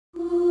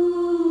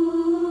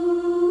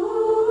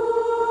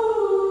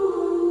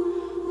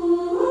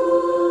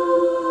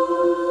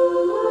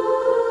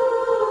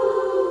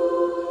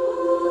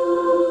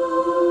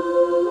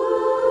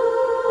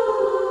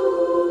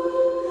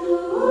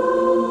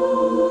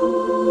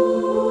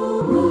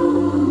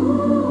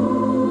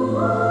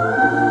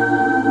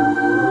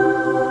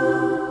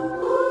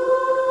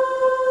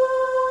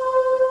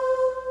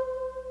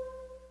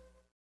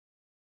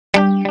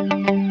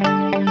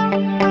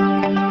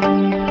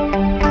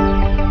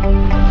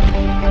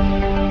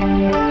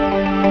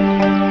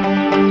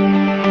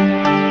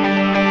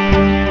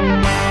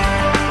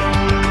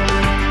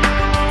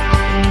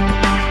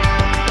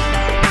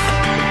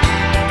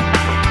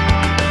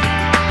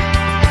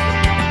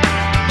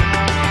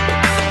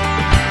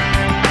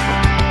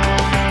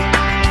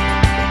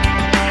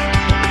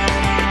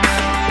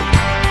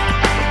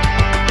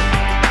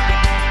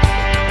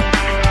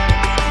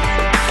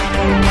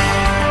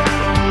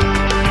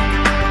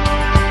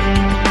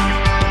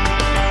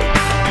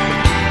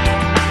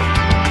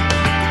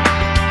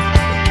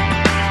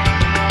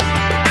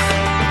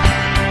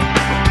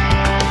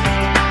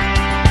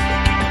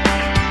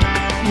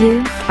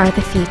You are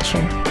the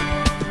future.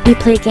 You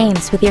play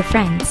games with your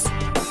friends,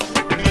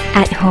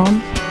 at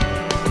home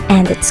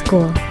and at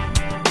school.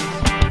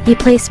 You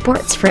play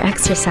sports for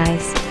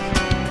exercise.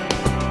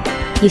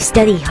 You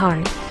study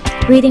hard,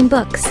 reading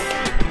books.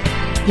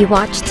 You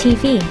watch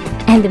TV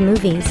and the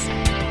movies.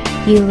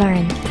 You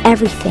learn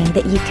everything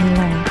that you can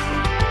learn.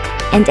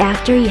 And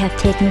after you have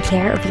taken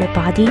care of your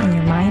body and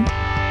your mind,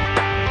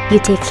 you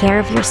take care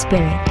of your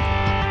spirit.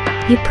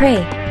 You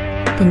pray,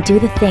 then do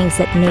the things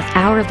that make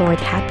our Lord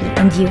happy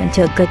and you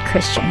into a good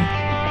Christian.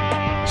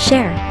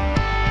 Share.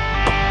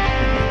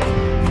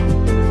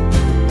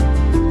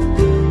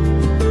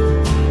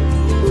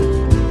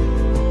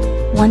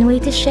 One way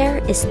to share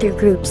is through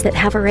groups that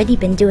have already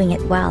been doing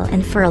it well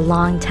and for a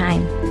long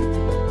time.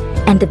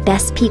 And the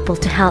best people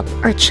to help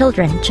are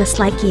children just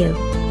like you.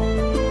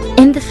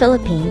 In the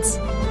Philippines,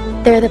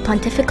 there are the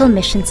Pontifical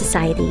Mission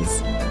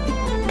Societies.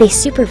 They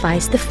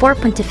supervise the 4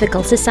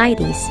 pontifical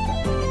societies: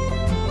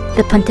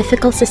 the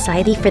Pontifical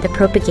Society for the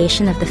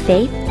Propagation of the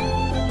Faith,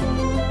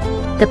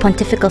 the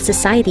Pontifical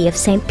Society of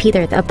St.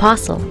 Peter the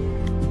Apostle,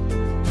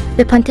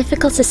 the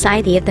Pontifical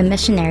Society of the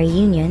Missionary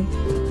Union,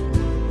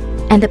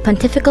 and the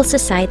Pontifical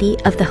Society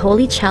of the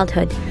Holy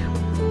Childhood,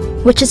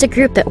 which is a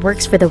group that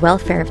works for the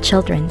welfare of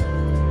children.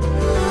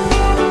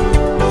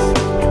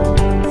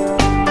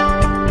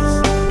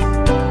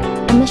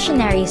 A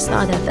missionary is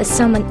thought of as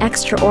someone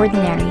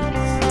extraordinary,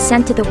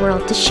 sent to the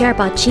world to share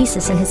about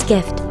Jesus and his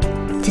gift,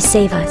 to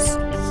save us.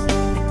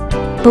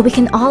 But we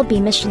can all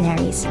be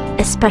missionaries,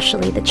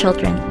 especially the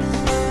children.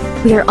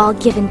 We are all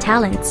given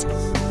talents,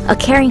 a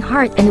caring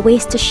heart and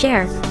ways to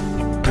share,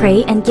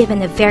 pray and give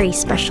in a very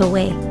special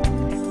way.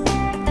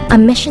 A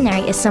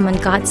missionary is someone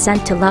God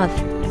sent to love,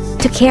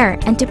 to care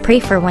and to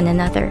pray for one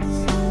another.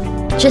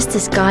 Just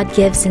as God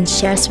gives and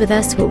shares with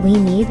us what we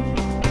need,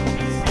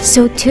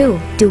 so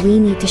too do we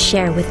need to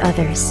share with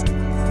others.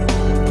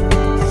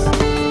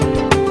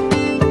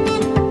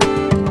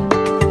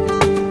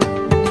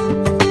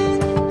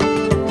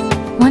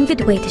 One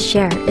good way to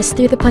share is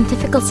through the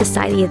Pontifical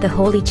Society of the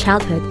Holy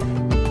Childhood,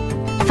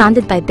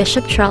 founded by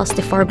Bishop Charles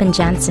de Forban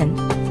Jansen.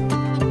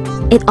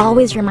 It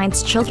always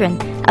reminds children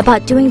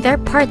about doing their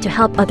part to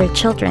help other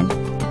children.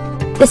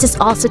 This is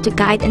also to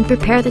guide and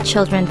prepare the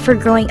children for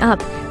growing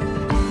up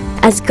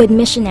as good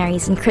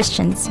missionaries and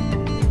Christians.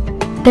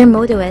 Their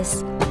motto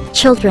is,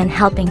 "Children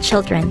helping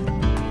children."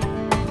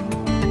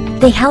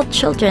 They help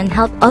children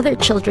help other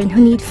children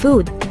who need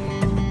food,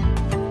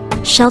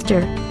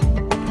 shelter,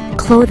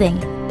 clothing,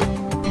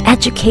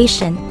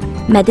 education,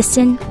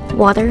 medicine,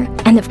 water,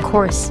 and of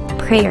course,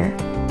 prayer.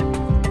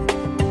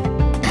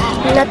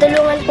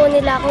 Natulungan po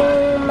nila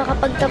akong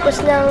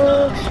makapagtapos ng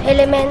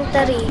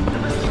elementary.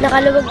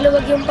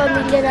 Nakaluwag-luwag yung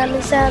pamilya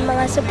namin sa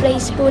mga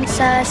supplies po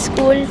sa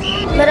school.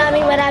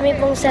 Maraming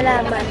pong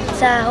salamat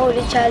sa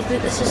Holy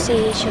Childhood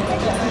Association.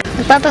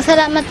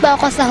 Nagpapasalamat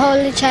po ako sa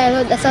Holy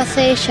Childhood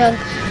Association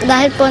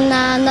dahil po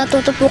na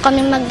natuto po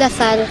kaming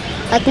magdasal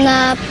at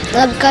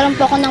nagkaroon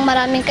po ako ng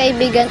maraming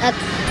kaibigan at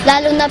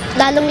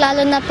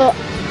lalong-lalo na po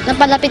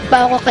napalapit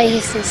pa ako kay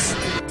Jesus.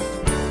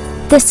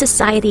 This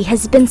society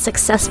has been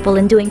successful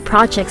in doing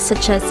projects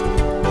such as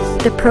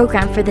the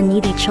Program for the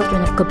Needy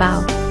Children of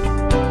Cubao,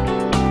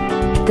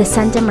 the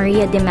Santa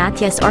Maria de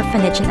Matias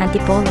Orphanage in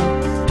Antipolo,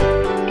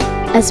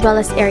 as well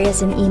as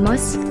areas in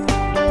Imus,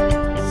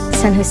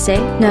 San Jose,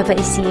 Nueva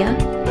Ecija,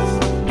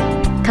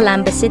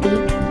 Calamba City,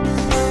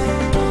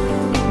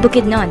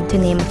 Bukidnon,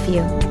 to name a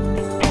few.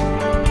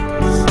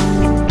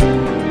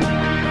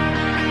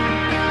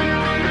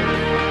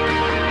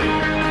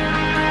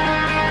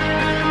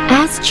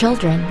 As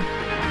children,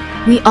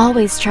 we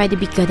always try to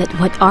be good at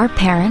what our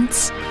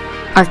parents,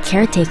 our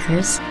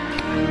caretakers,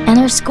 and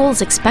our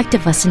schools expect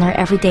of us in our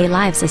everyday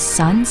lives as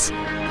sons,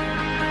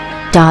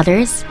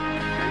 daughters,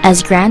 as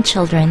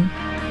grandchildren,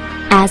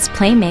 as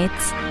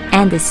playmates,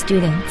 and as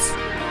students.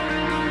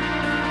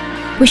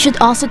 We should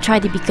also try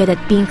to be good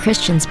at being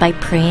Christians by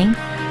praying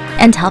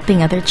and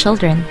helping other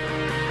children.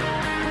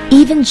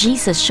 Even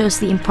Jesus shows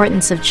the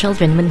importance of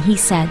children when he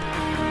said,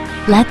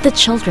 "Let the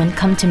children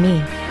come to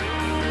me."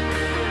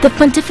 The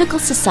Pontifical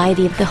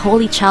Society of the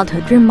Holy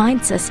Childhood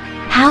reminds us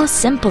how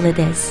simple it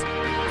is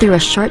through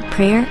a short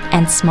prayer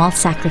and small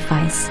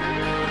sacrifice.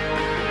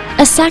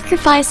 A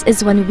sacrifice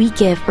is when we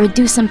give or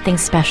do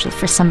something special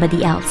for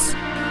somebody else.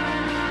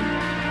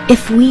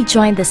 If we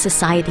join the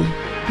society,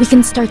 we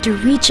can start to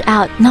reach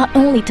out not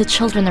only to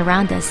children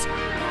around us,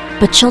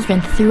 but children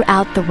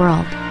throughout the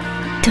world,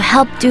 to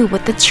help do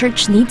what the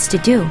Church needs to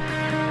do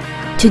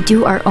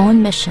our own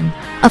mission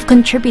of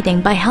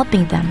contributing by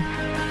helping them,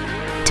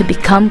 to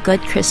become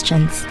good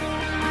Christians,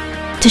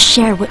 to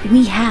share what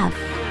we have,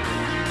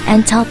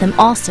 and tell them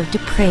also to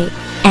pray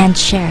and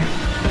share.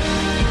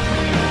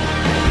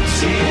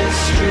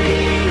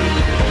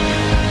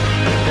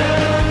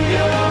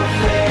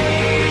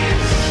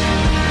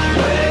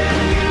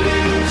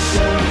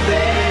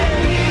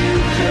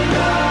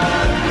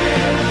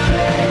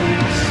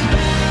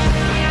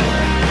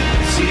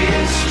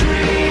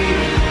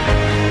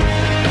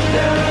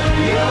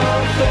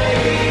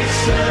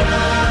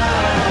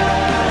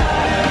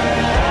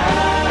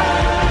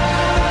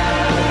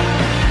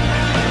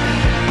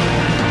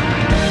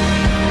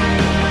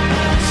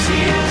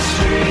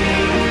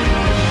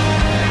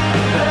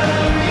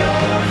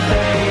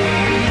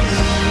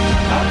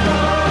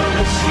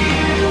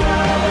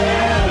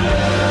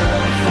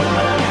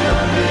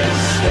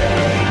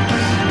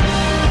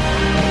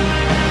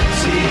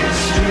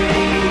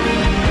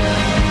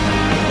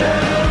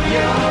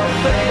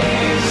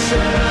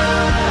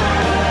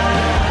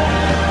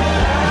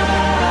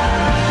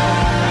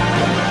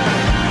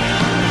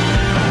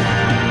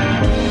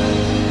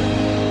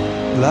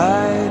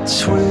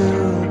 hearts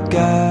will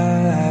guide.